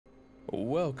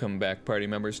Welcome back, party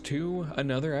members, to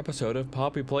another episode of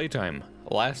Poppy Playtime.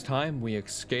 Last time we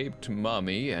escaped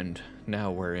Mommy, and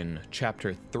now we're in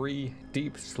Chapter 3,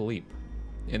 Deep Sleep.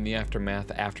 In the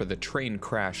aftermath after the train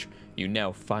crash, you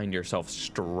now find yourself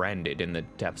stranded in the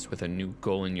depths with a new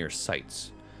goal in your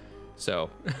sights. So,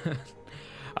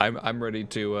 I'm ready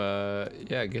to,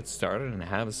 get started and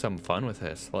have some fun with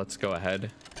this. Let's go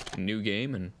ahead, new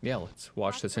game, and yeah, let's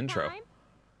watch this intro.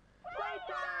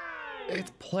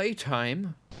 It's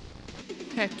playtime.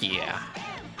 Heck yeah.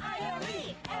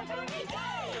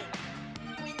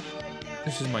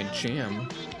 This is my jam.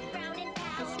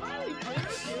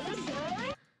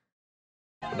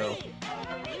 No.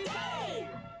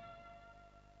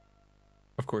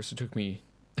 Of course, it took me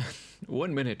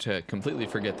 1 minute to completely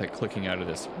forget that clicking out of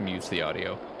this mutes the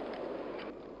audio.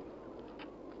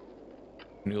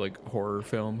 New, like, horror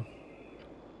film.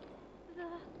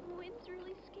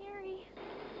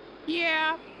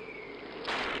 Yeah.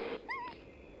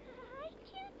 I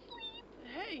can't sleep.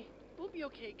 Hey, we'll be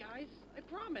okay, guys. I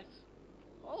promise.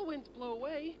 All winds blow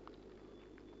away.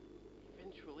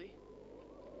 Eventually.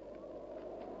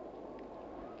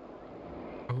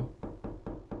 Oh.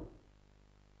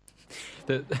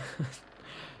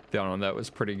 That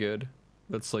was pretty good.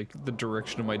 That's like the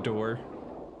direction of my door.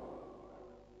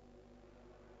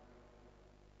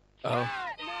 Oh.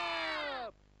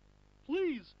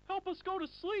 Please, help us go to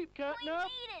sleep, Catnap. We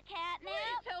need it, Catnap.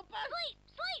 Please help us. Sleep,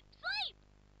 sleep, sleep.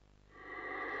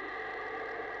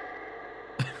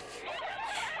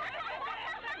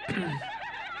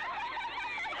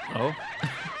 Oh.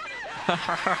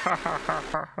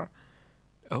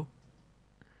 Oh.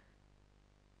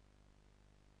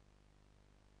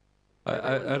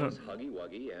 I don't. Huggy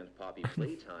Wuggy and Poppy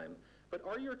Playtime, but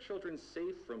are your children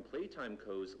safe from Playtime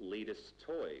Co.'s latest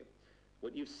toy?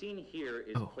 What you've seen here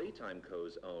is Playtime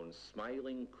Co.'s own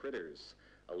Smiling Critters,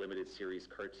 a limited series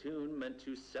cartoon meant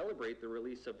to celebrate the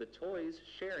release of the toys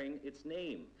sharing its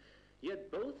name. Yet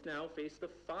both now face the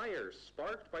fire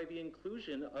sparked by the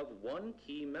inclusion of one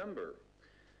key member.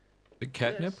 The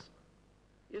catnip?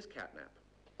 This is Catnap.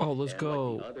 Oh, let's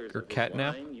go. Like or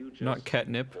catnap, not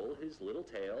catnip. Pull his little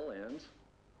tail and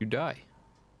you die.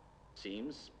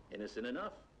 Seems innocent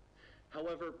enough.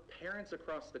 However, parents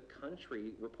across the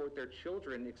country report their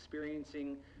children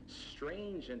experiencing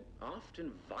strange and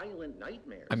often violent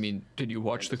nightmares. I mean, did you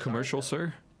watch the commercial,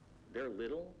 sir? Their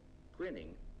little, grinning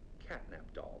Catnap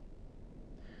doll.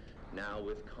 Now,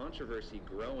 with controversy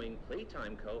growing,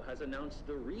 Playtime Co. has announced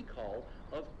the recall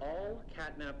of all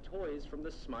Catnap toys from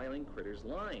the Smiling Critters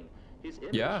line. His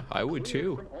image I would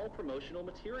too. From all promotional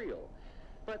material.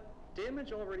 But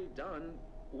damage already done,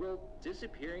 will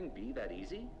disappearing be that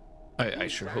easy? I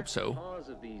sure hope so. The cause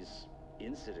of these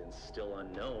incidents still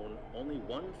unknown, only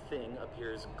one thing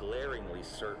appears glaringly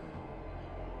certain.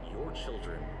 Your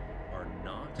children are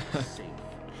not safe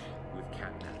with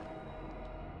Catnap.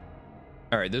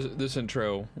 All right, this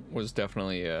intro was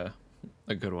definitely a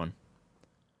good one.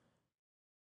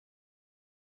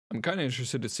 I'm kind of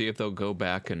interested to see if they'll go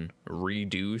back and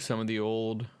redo some of the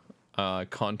old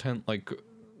content like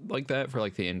that for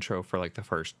like the intro for like the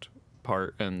first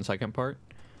part and second part.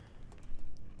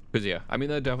 Because yeah, I mean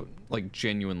that like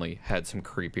genuinely had some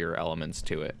creepier elements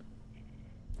to it.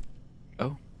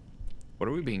 Oh, what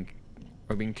are we being?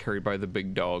 Are we being carried by the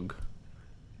big dog?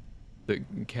 The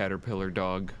caterpillar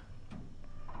dog.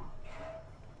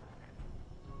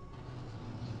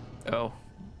 Oh.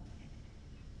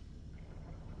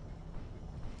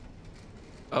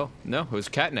 Oh, no, it was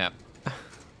Catnap.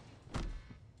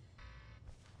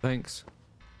 Thanks.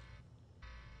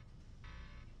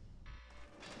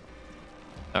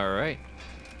 Alright.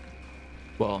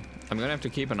 Well, I'm gonna have to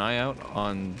keep an eye out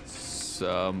on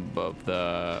some of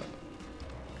the...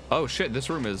 Oh shit, this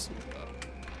room is...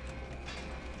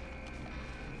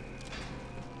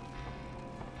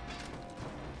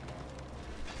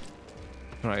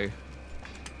 Can I...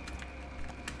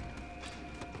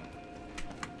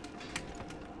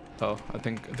 Oh, I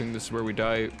think this is where we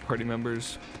die, party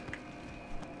members.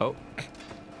 Oh.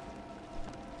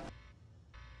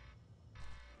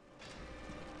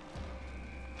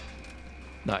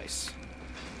 Nice.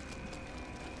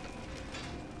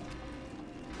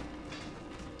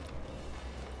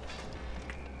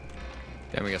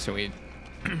 Yeah, I'm guessing we...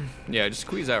 yeah, just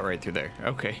squeeze out right through there.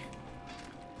 Okay.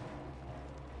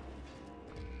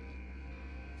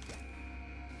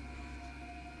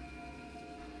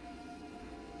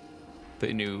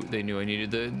 They knew I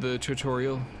needed the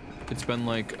tutorial. It's been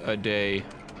like a day,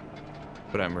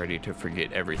 but I'm ready to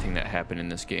forget everything that happened in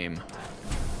this game.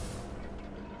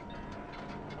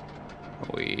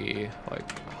 We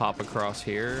like hop across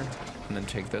here and then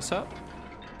take this up.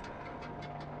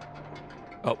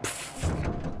 Oh,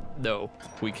 no,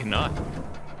 we cannot.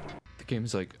 The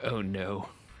game's like, oh no,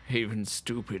 Haven's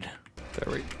stupid.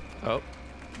 There we, oh,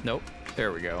 nope,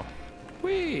 there we go.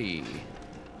 Whee!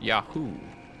 Yahoo!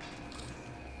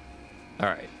 All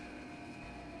right.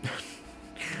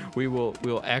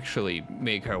 We'll actually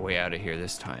make our way out of here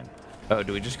this time. Oh,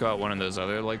 do we just go out one of those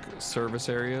other, like, service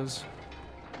areas?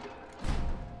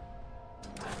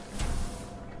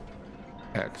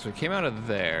 Yeah, because we came out of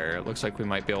there. It looks like we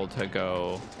might be able to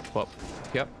go... Well,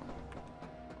 yep.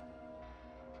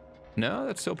 No,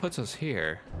 that still puts us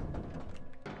here.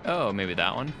 Oh, maybe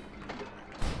that one.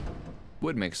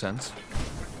 Would make sense.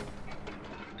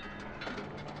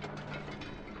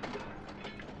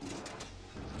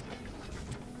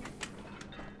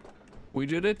 We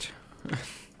did it.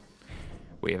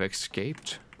 We have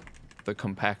escaped the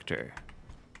compactor.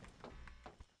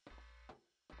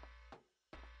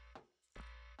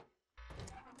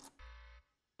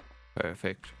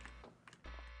 Perfect.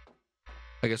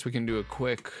 I guess we can do a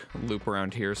quick loop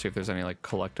around here, see if there's any like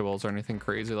collectibles or anything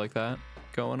crazy like that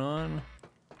going on.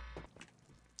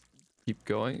 Keep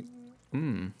going.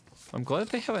 I'm glad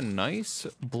they have a nice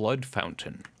blood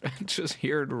fountain just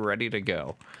here ready to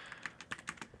go.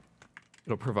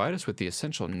 It'll provide us with the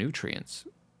essential nutrients.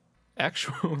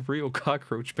 Actual real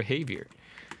cockroach behavior.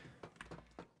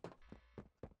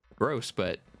 Gross,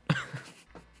 but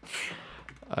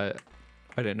I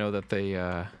didn't know that they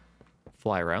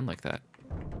fly around like that.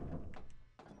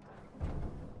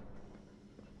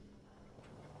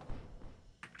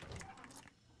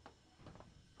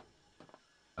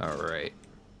 All right.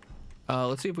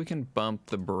 Let's see if we can bump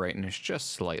the brightness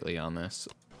just slightly on this.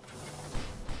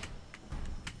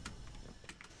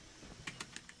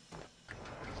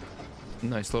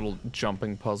 Nice little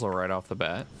jumping puzzle right off the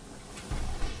bat.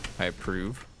 I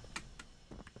approve.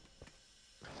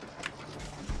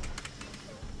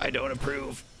 I don't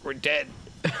approve. We're dead.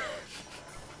 I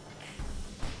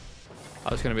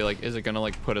was gonna be like, is it gonna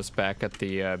like put us back at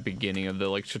the beginning of the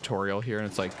like tutorial here? And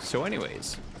it's like, so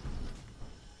anyways,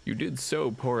 you did so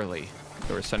poorly.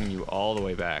 They were sending you all the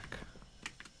way back.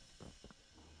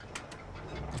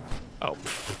 Oh.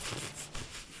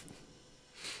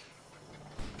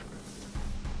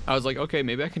 I was like, okay,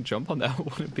 maybe I can jump on that.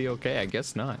 Would it be okay? I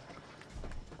guess not.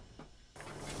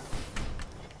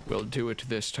 We'll do it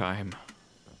this time.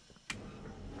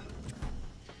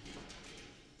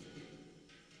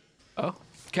 Oh,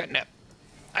 catnap.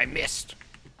 I missed.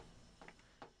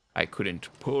 I couldn't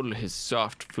pull his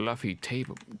soft, fluffy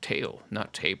tail.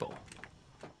 Not table.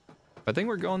 I think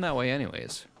we're going that way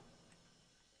anyways.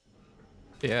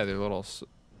 Yeah, they're little...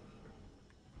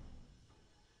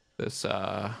 This,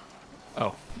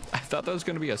 Oh, I thought that was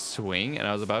going to be a swing, and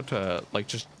I was about to, like,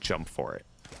 just jump for it.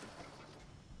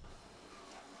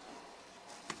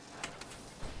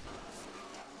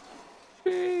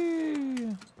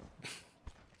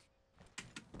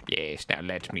 Yes, now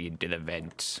let me into the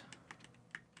vents.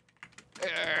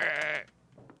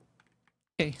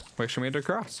 Hey, where should we enter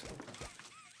across?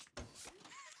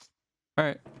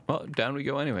 Alright, well, down we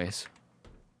go anyways.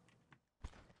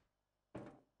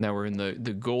 Now we're in the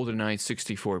GoldenEye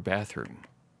 64 bathroom,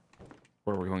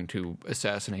 where we're going to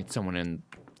assassinate someone in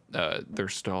their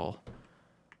stall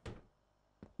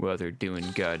while they're doing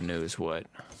God knows what.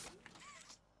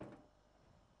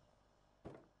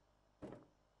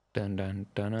 Dun dun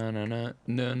dun dun dun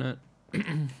dun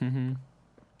dun.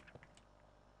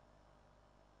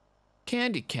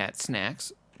 Candy cat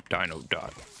snacks. Dino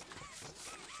dot.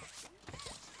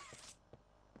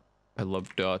 I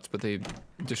love dots, but they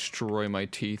destroy my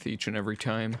teeth each and every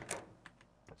time.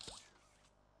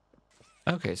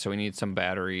 Okay, so we need some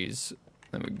batteries.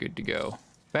 Then we're good to go.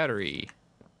 Battery.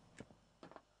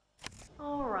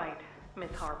 All right,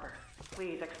 Miss Harper.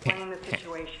 Please explain the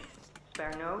situation.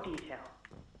 Spare no detail.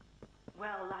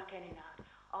 Well, like any night,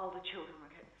 all the children were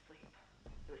getting to sleep.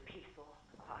 It was peaceful,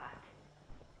 quiet.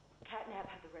 Catnap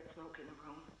had the red smoke in the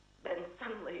room. Then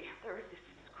suddenly, there was this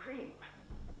scream.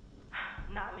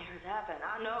 Nightmares happen,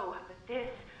 I know, but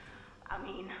this, I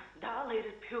mean,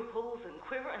 dilated pupils and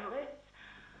quivering lips.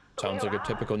 Sounds like a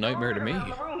typical nightmare to me.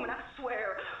 The room, and I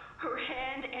swear, her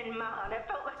hand in mine, it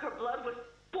felt like her blood was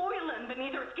boiling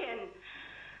beneath her skin.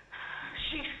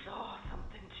 She saw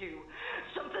something too,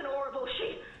 something horrible.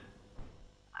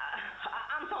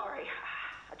 I'm sorry,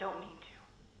 I don't mean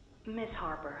to. Miss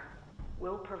Harper,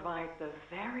 we'll provide the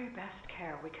very best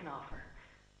care we can offer.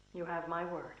 You have my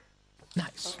word.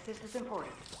 Nice. But this is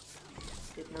important.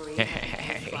 Did Marie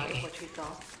describe what she saw?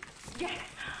 Yes,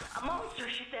 a monster,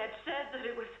 she said that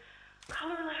it was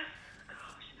colorless.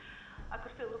 Gosh, I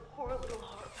could feel the poor little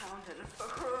heart pounding. For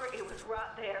her, it was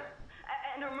right there.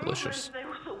 And her movements, they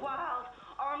were so wild.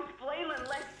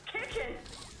 chicken.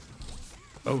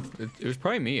 Oh, it was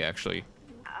probably me, actually.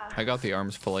 I got the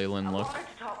arms flailing I look. wanted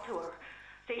to talk to her,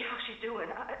 see how she's doing.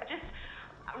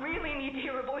 I really need to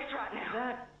hear her voice right now.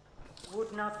 That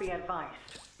would not be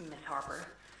advised, Miss Harper.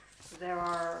 There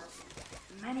are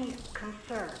many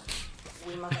concerns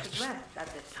we must address at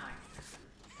this time.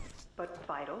 But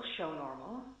vitals show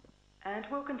normal, and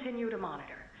we'll continue to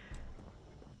monitor.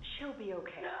 She'll be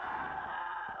okay.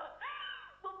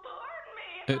 Well, pardon me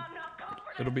if I'm not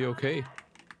comforted. It'll be okay. Just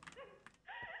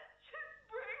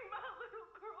bring my little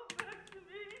girl back to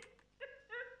me.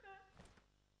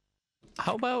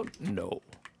 How about no?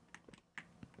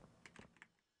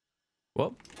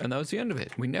 Well, and that was the end of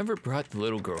it. We never brought the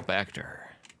little girl back to her.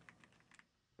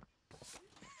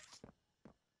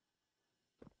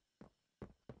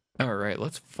 Alright,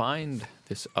 let's find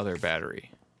this other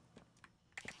battery.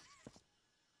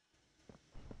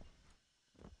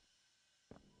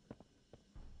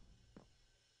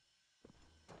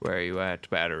 Where are you at,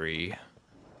 battery?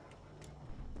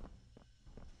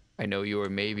 I know you were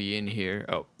maybe in here.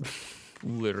 Oh,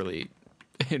 literally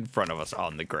in front of us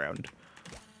on the ground.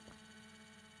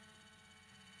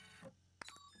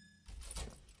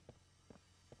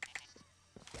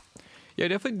 Yeah, I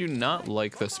definitely do not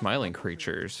like the smiling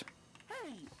creatures.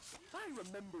 Hey, I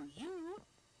remember you.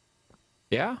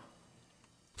 Yeah?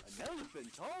 An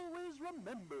elephant always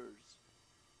remembers.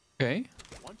 Okay.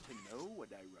 Want to know what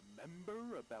I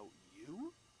remember about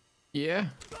you? Yeah.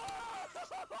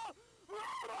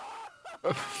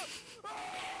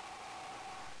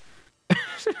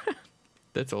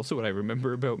 That's also what I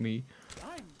remember about me.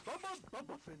 I'm Bubba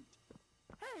Bubbaphant.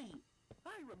 Hey,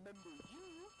 I remember you.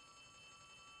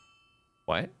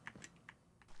 What? Is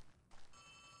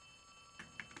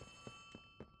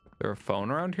there a phone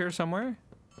around here somewhere?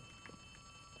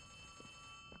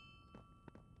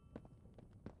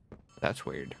 That's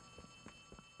weird.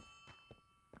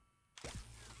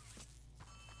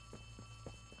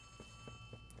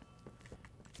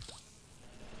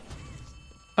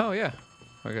 Oh yeah,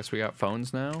 I guess we got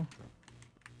phones now.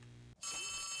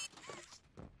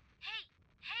 Hey,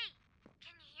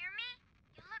 can you hear me?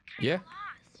 You look Yeah. kinda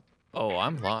lost. Oh,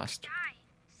 I'm I'd like to lost. die,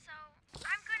 so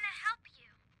I'm gonna help you.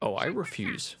 Oh, I Check this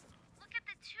refuse. out. Look at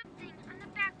the tube thing on the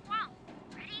back wall.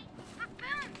 Ready?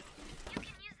 Boom! You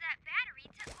can use that battery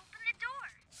to open the door.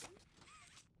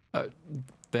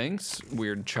 Thanks,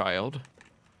 weird child.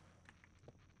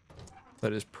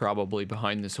 That is probably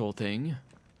behind this whole thing.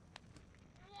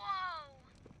 Whoa!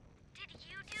 Did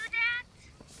you do that?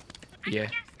 Yeah. I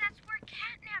guess that's where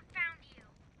Catnap found you.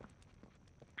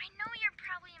 I know you're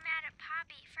probably mad at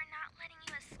Poppy for not letting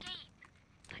you escape,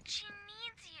 but she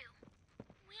needs you.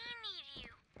 We need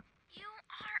you. You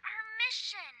are our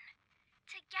mission.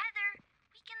 Together,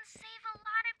 we can save a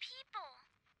lot of people,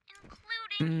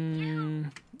 including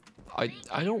you.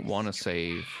 I don't want to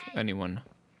save anyone.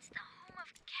 It's the home of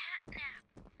Catnap,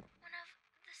 one of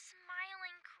the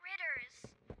smiling critters.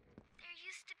 There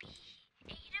used to be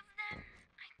 8 of them,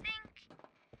 I think.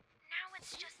 Now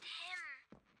it's just him.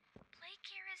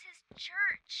 Playcare is his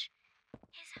church,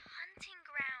 his hunting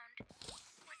ground,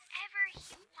 whatever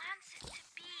he wants it to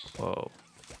be. Whoa.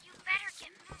 You better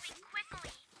get moving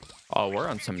quickly. Oh,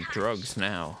 we're on some drugs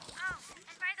now. Oh, and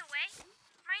by the way,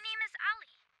 my name is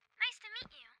Ollie. Nice to meet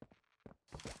you.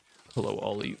 Hello,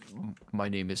 Ollie. My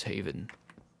name is Haven.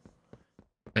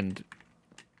 And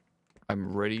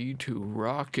I'm ready to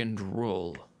rock and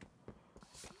roll.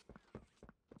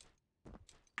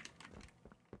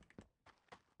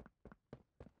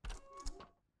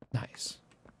 Nice.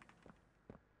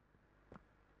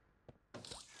 I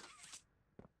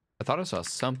thought I saw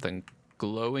something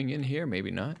glowing in here,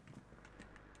 maybe not.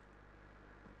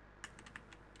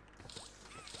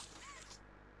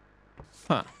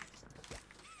 Huh.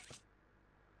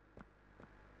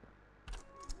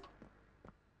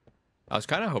 I was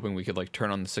kind of hoping we could like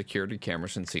turn on the security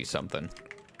cameras and see something.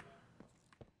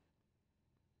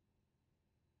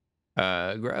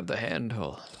 Grab the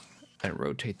handle and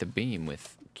rotate the beam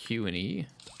with Q and E.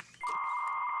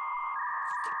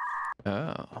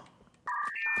 Oh.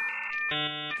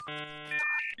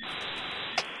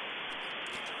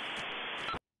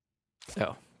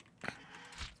 Oh.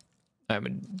 I'm a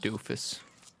doofus.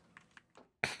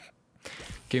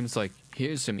 Game's like,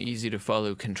 here's some easy to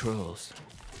follow controls.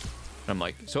 And I'm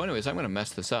like, so anyways, I'm gonna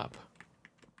mess this up.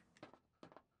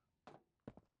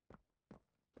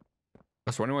 I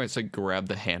was wondering why it's like grab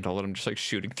the handle and I'm just like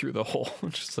shooting through the hole. I'm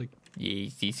just like,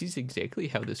 yes, this is exactly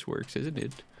how this works, isn't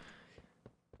it?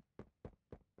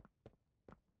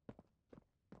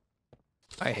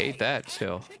 I hate that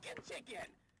still. Chicken.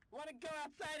 Wanna go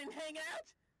outside and hang out?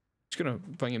 Just gonna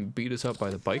fucking beat us up by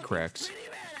the bike racks. Pretty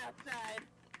bad outside.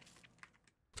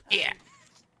 Yeah.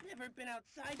 Never been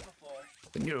outside before.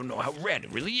 And you don't know how rad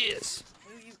it really is.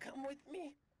 Will you come with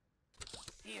me?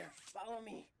 Here, follow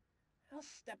me. I'll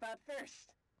step out first.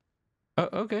 Oh,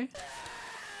 okay.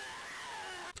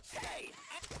 Hey!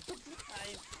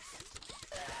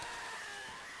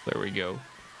 There we go.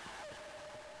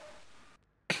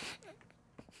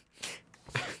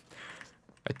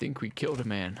 I think we killed a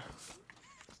man.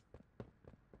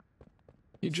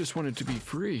 He just wanted to be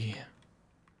free.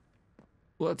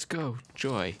 Let's go,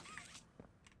 Joy.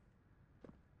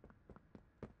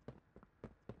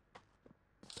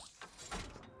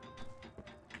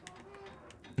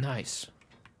 Nice.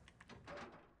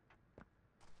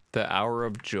 The Hour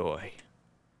of Joy.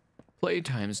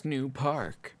 Playtime's new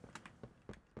park.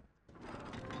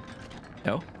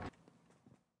 No?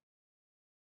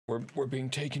 We're being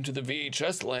taken to the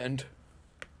VHS land.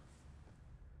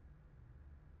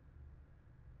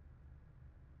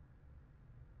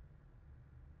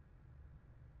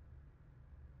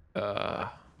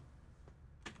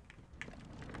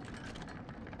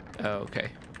 Okay.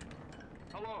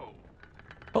 Hello.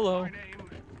 Hello. My name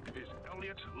is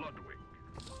Elliot Ludwig.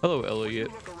 Hello,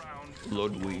 Elliot. Look around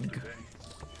Ludwig. today.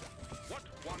 What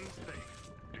one thing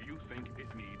do you think it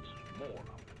needs more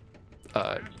of?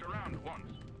 I asked around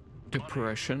once.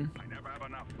 Depression. Money, I never have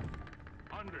enough.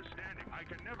 Understanding, I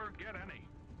can never get any.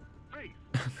 Faith,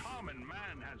 the common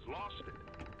man has lost it.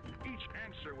 Each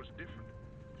answer was different.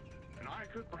 And I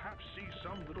could perhaps see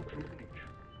some little truth in each.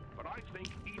 But I think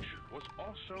each was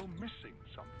also missing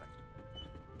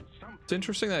something. It's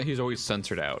interesting that he's always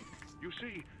censored out. You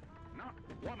see, not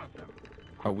one of them.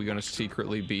 Are we gonna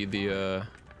secretly be the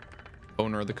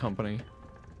owner of the company?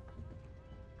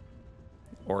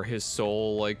 Or his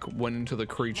soul like went into the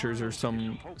creatures or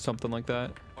something like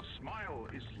that? A smile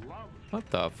is love. What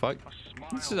the fuck?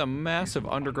 This is a massive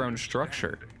underground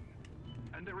structure.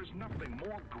 And there is nothing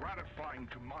more gratifying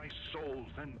to my soul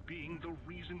than being the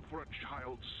reason for a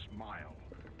child's smile.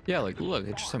 Yeah, like look,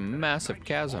 it's just a massive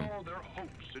chasm. All their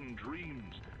hopes and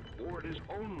dreams, for it is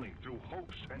only through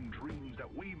hopes and dreams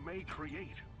that we may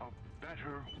create a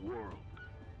better world.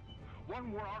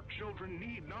 One where our children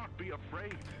need not be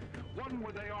afraid. One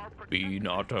where they are protected. Be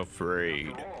not afraid.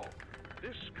 After all,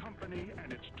 this company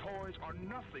and its toys are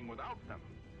nothing without them.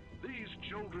 These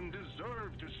children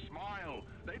deserve to smile.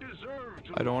 They deserve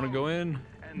to I don't want to go in.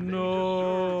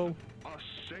 No. a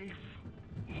safe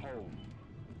home.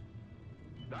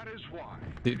 That is why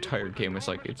The entire game is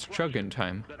like, it's chugging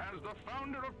time. that as the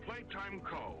founder of Playtime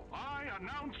Co., I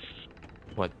announce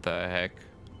What the heck?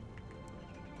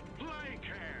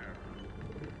 Playcare,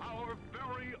 our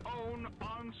very own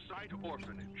on-site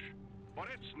orphanage. But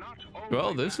it's not only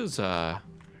Well, this that. is a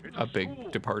It's big school,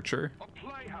 departure. a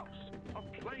playhouse, a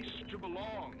place to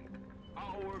belong.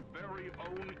 Our very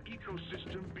own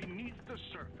ecosystem beneath the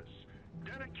surface,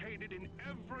 dedicated in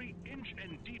every inch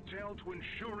and detail to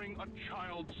ensuring a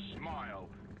child's smile.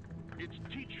 Its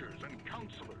teachers and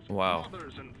counselors, Wow.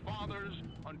 mothers and fathers,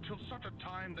 until such a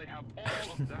time they have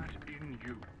all of that in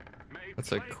you. May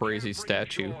That's a Playcare crazy bring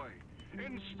statue. joy,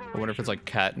 I wonder if it's like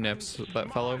catnips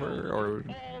that fell over, or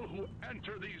all who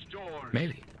enter these doors.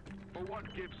 maybe. For what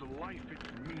gives life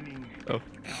its meaning? Oh. Not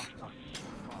a smile.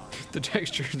 The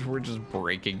textures were just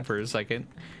breaking for a second.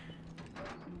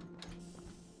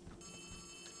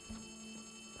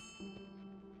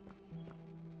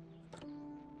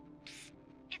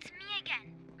 It's me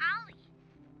again, Ollie.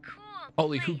 Cool.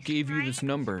 Ollie, who place, gave you this right?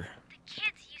 number? The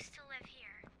kids used to live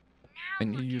here. Now I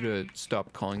need look you at to it.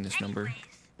 stop calling this number.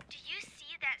 Anyways, do you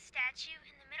see that statue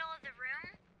in the middle of the room?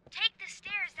 Take the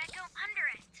stairs that go under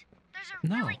it. There's a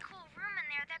No. really cool room in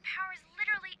there that powers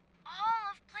literally all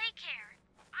of Playcare.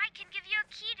 I can give you a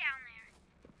key down there.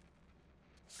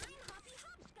 I'm Hoppy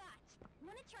Hopscotch.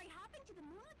 Wanna try hopping to the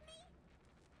moon with me?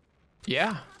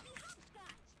 Yeah. Hoppy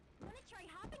Hopscotch. Wanna try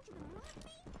hopping to the moon with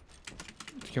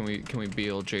me? Can we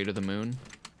BLJ to the moon?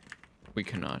 We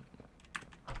cannot.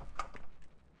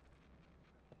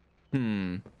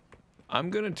 I'm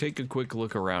gonna take a quick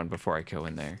look around before I go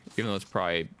in there. Even though it's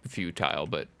probably futile,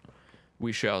 but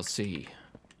we shall see.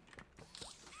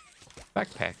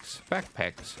 Backpacks.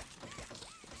 Backpacks.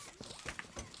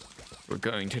 We're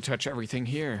going to touch everything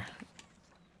here.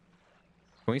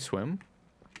 Can we swim?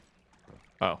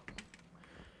 Oh.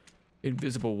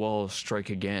 Invisible walls strike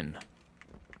again.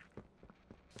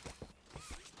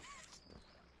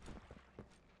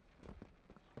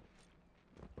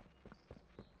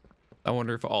 I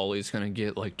wonder if Ollie's gonna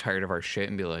get like tired of our shit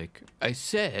and be like, I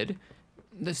said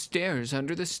the stairs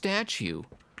under the statue.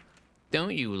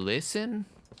 Don't you listen?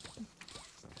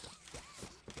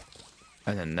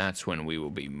 And then that's when we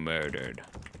will be murdered.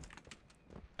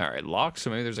 All right, lock.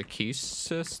 So maybe there's a key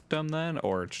system then,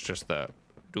 or it's just the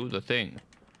do the thing.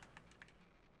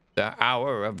 The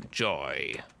hour of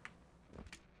joy.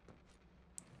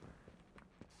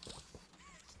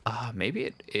 Maybe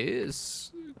it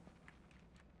is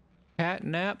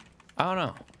catnap. I don't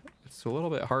know. It's a little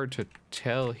bit hard to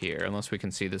tell here, unless we can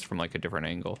see this from like a different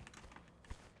angle.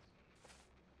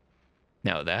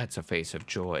 Now that's a face of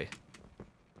joy.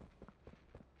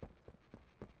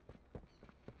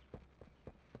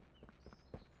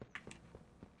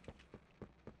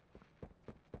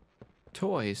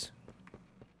 Toys.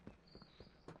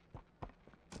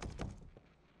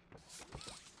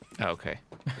 Okay.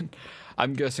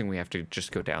 I'm guessing we have to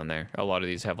just go down there. A lot of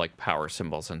these have like power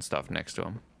symbols and stuff next to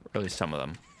them. Or at least some of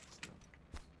them.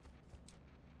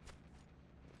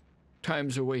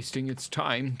 Time's a wasting. It's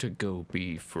time to go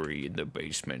be free in the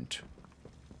basement.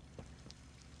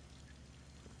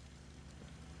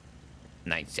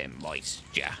 Nice and moist,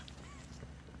 yeah.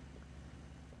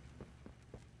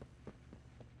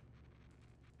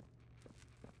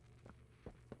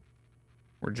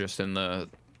 We're just in the,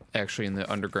 actually in the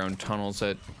underground tunnels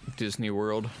at Disney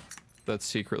World. That's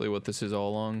secretly what this is all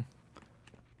along.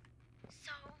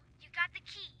 So, you got the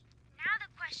key. Now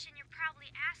the question you're probably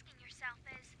asking yourself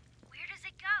is, where does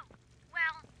it go?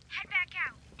 Well, head back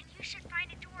out, and you should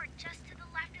find a door just to the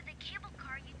left of the cable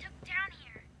car you took down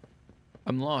here.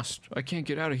 I'm lost. I can't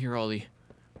get out of here, Ollie.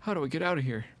 How do I get out of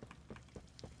here?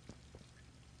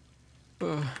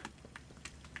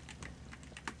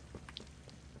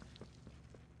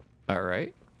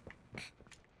 Alright.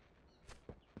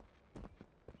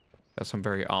 Got some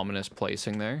very ominous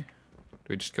placing there. Do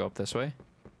we just go up this way?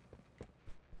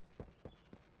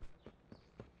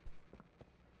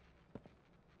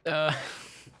 I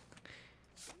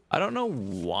don't know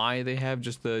why they have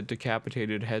just the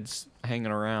decapitated heads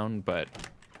hanging around, but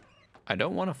I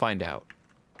don't want to find out.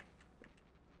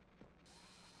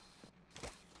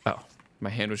 Oh, my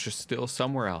hand was just still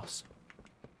somewhere else.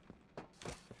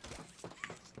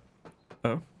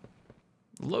 Oh.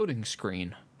 Loading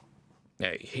screen.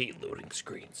 I hate loading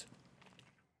screens.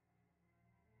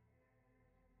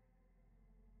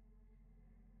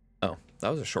 Oh, that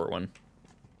was a short one.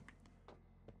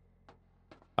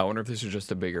 I wonder if this is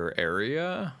just a bigger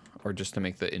area or just to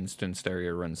make the instanced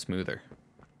area run smoother.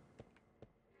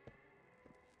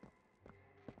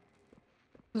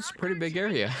 This is a pretty big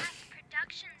area.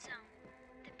 Production zone,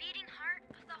 the beating heart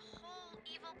of the whole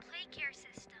evil Playcare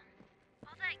system.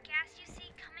 All that gas you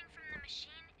see coming from the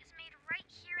machine is made right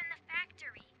here in the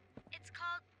factory. It's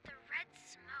called the red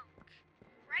smoke.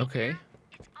 Right Okay. now,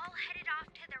 it's all headed off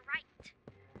to the right.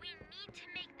 We need to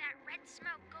make that red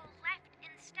smoke go left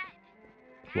instead.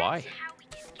 Why? That's how we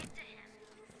can get to him.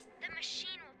 The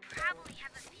machine will probably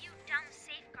have a few dumb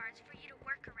safeguards for you to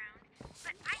work around,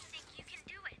 but I think you can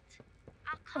do it.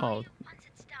 I'll call you once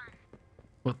it's done.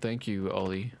 Well, thank you,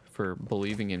 Ollie, for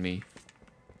believing in me.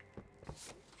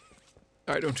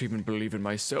 I don't even believe in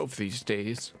myself these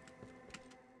days.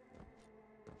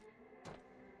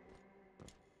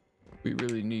 We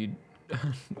really need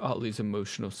Ollie's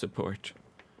emotional support,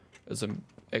 as I'm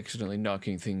accidentally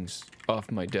knocking things off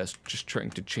my desk just trying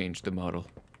to change the model.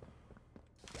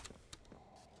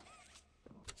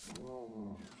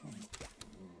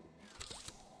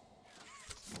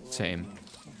 Same.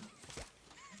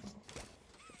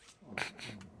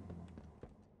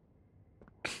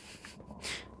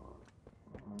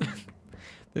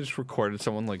 They just recorded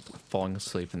someone like falling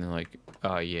asleep and they're like,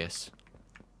 ah, yes,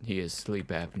 he has sleep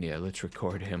apnea, let's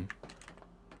record him.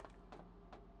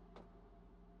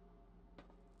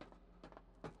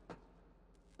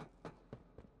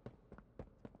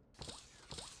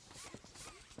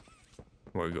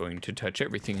 We're going to touch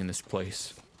everything in this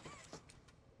place.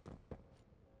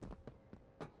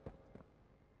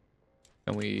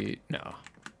 And no.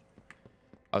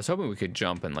 I was hoping we could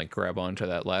jump and like grab onto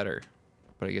that ladder,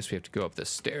 but I guess we have to go up the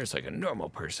stairs like a normal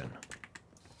person.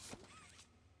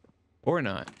 Or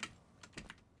not.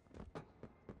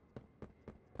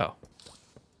 Oh.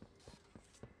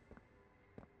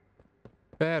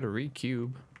 Battery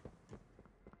cube.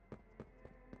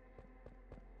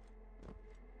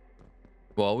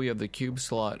 Well, we have the cube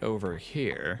slot over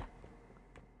here.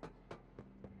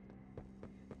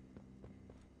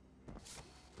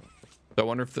 So I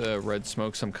wonder if the red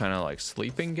smoke's some kind of like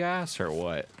sleeping gas or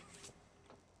what.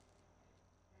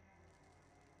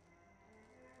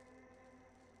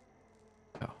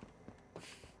 Oh.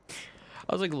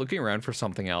 I was like looking around for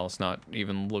something else, not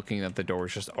even looking that the door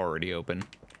is just already open.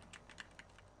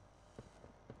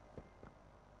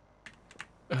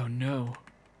 Oh no,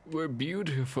 we're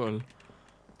beautiful.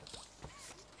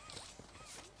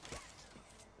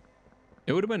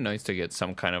 It would have been nice to get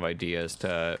some kind of idea as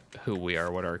to who we are,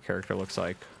 what our character looks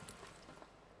like.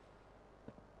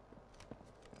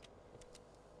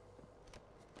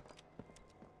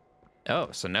 Oh,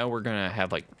 so now we're gonna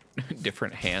have like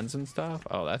different hands and stuff?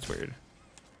 Oh, that's weird.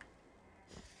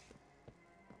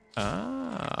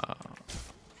 Ah.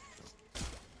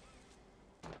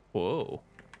 Whoa.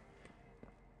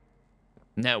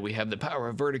 Now we have the power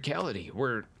of verticality,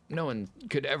 where no one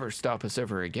could ever stop us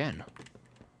ever again.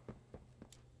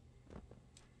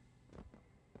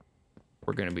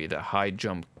 We're gonna be the high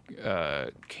jump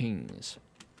kings.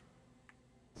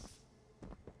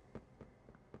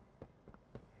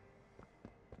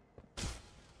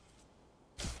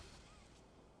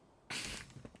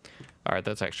 All right,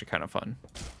 that's actually kind of fun.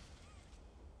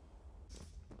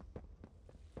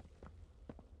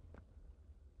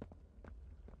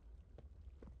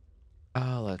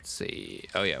 Let's see.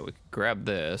 Oh yeah, we can grab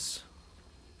this,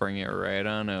 bring it right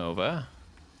on over.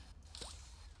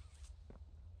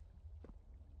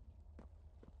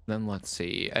 Then let's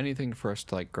see, anything for us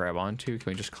to like grab onto?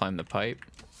 Can we just climb the pipe?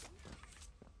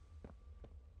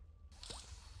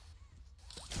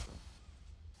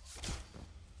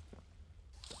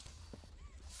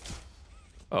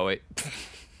 Oh wait.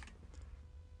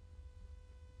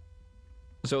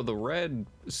 So the red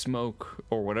smoke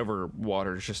or whatever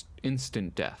water is just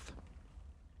instant death.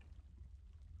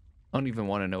 I don't even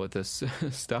want to know what this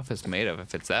stuff is made of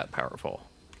if it's that powerful.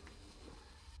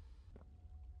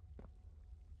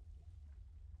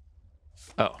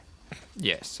 Oh,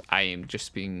 yes, I am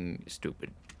just being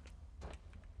stupid.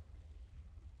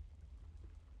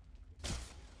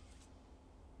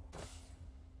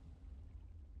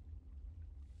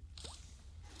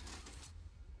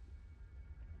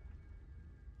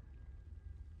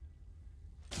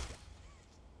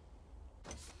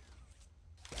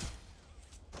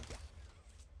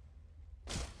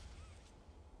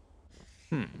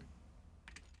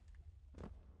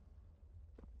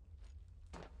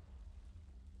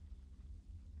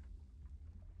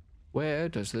 Where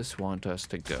does this want us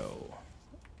to go?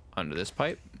 Under this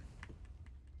pipe?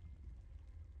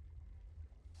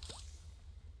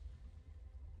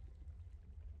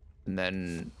 And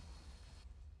then...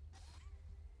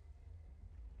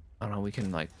 I don't know, we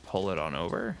can like pull it on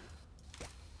over?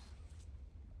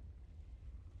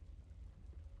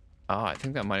 Oh, I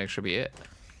think that might actually be it.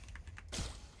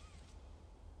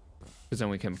 Because then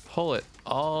we can pull it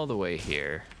all the way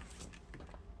here.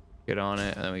 Get on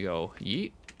it, and then we go,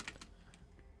 yeet.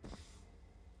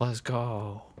 Let's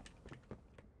go.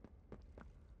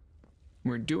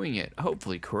 We're doing it,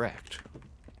 hopefully correct.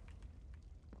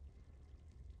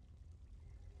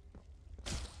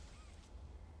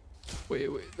 Wait.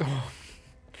 Oh.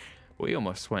 We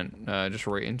almost went just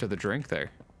right into the drink there.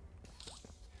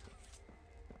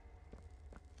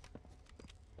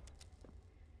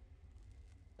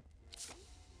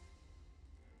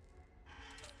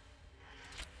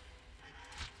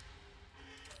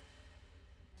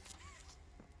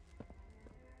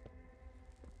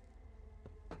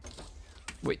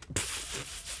 Wait.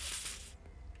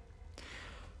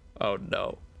 Oh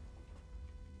no.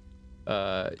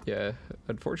 Yeah.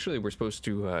 Unfortunately, we're supposed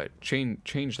to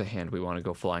change the hand we want to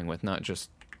go flying with, not just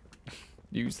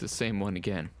use the same one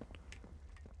again.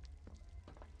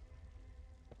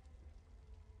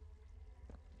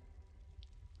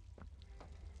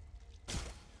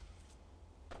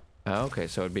 Okay,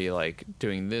 so it'd be like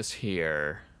doing this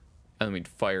here, and then we'd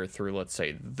fire through, let's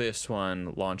say, this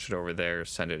one, launch it over there,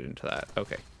 send it into that.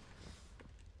 Okay.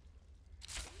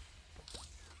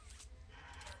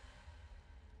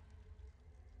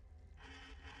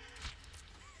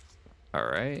 All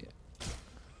right.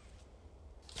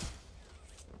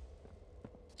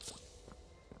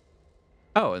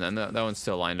 Oh, and then that one's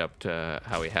still lined up to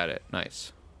how we had it.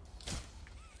 Nice.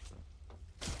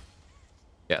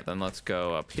 Yeah, then let's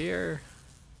go up here.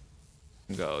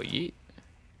 Go yeet.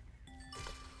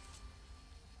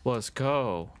 Let's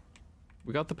go.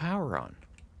 We got the power on.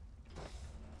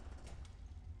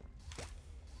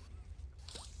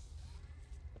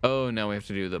 Oh, now we have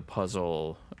to do the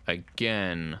puzzle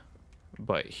again,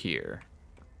 but here.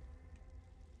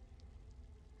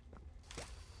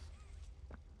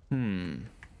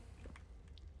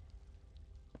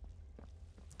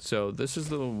 So this is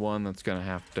the one that's gonna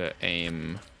have to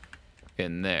aim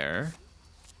in there.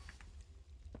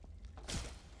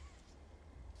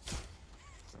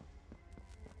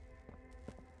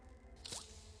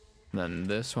 Then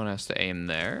this one has to aim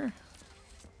there.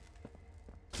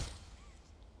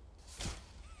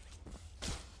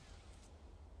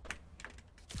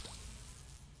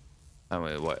 And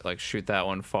we what, like shoot that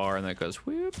one far and that goes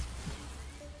whoop.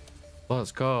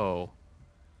 Let's go.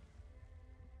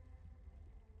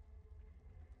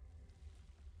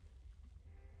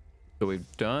 So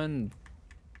we've done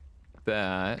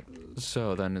that.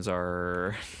 So then is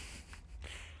our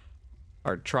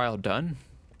trial done?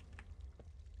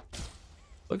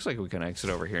 Looks like we can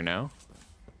exit over here now.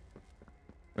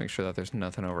 Make sure that there's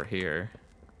nothing over here.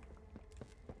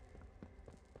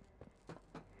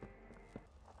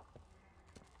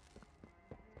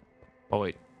 Oh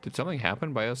wait, did something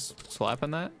happen by us slapping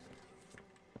that?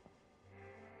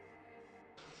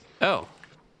 Oh,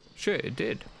 shit, it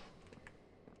did.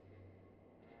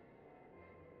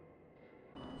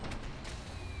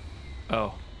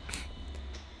 Oh.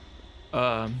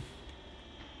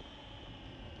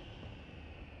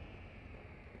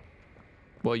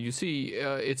 Well, you see,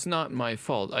 it's not my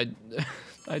fault. I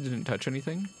didn't touch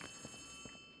anything.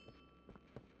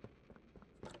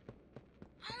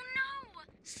 Oh no!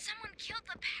 Someone killed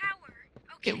the power.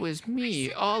 Okay, It was me, I sent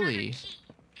you Ollie. another key.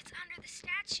 It's under the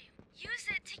statue. Use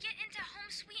it to get into Home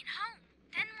Sweet Home.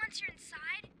 Then once you're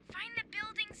inside, find the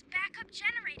building's backup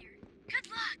generator. Good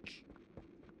luck.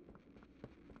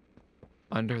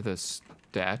 Under the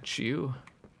statue?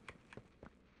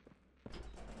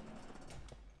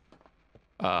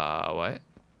 What?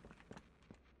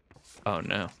 Oh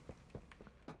no.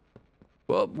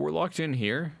 Well, we're locked in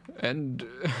here, and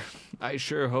I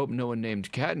sure hope no one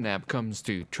named Catnap comes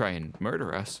to try and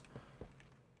murder us.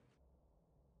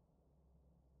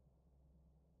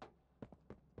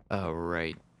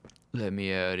 Alright, let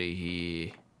me out of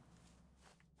here.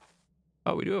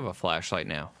 Oh, we do have a flashlight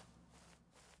now.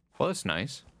 Well, that's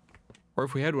nice. Or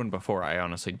if we had one before, I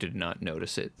honestly did not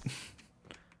notice it.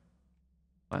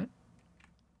 What? Is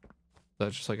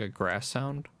that just like a grass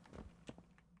sound?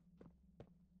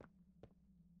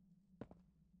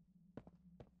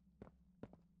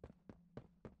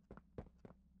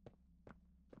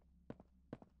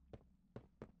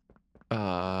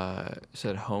 It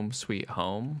said Home Sweet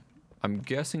Home. I'm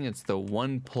guessing it's the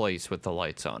one place with the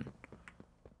lights on.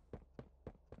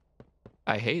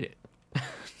 I hate it.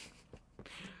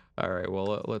 All right,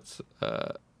 well, let's,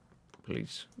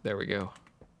 please, there we go.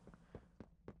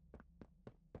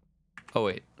 Oh,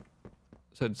 wait.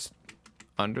 So it's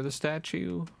under the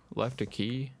statue? Left a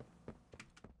key?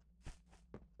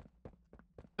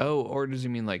 Oh, or does he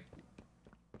mean, like,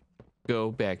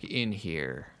 go back in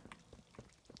here?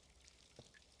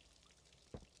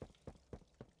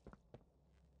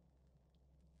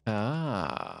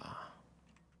 Ah.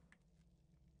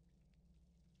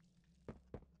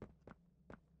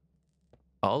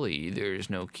 Ollie, there's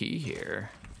no key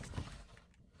here.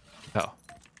 Oh.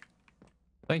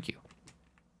 Thank you.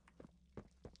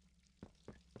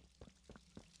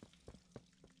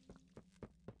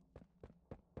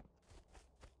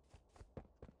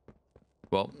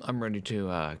 Well, I'm ready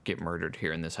to get murdered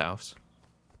here in this house.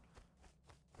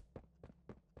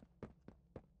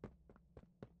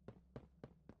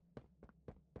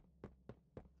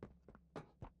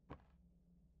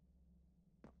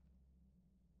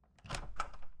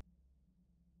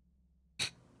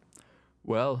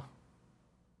 Well,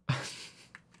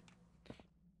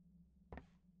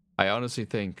 I honestly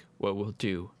think what we'll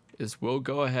do is we'll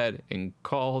go ahead and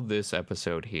call this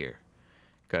episode here,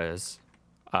 because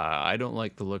I don't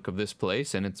like the look of this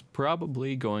place, and it's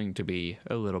probably going to be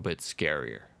a little bit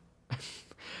scarier.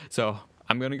 So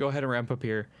I'm going to go ahead and wrap up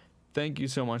here. Thank you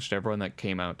so much to everyone that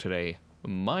came out today.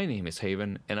 My name is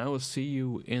Haven, and I will see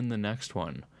you in the next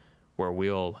one, where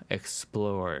we'll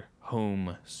explore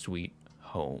Home Sweet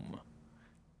Home.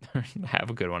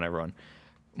 Have a good one, everyone.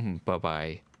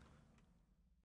 Bye-bye.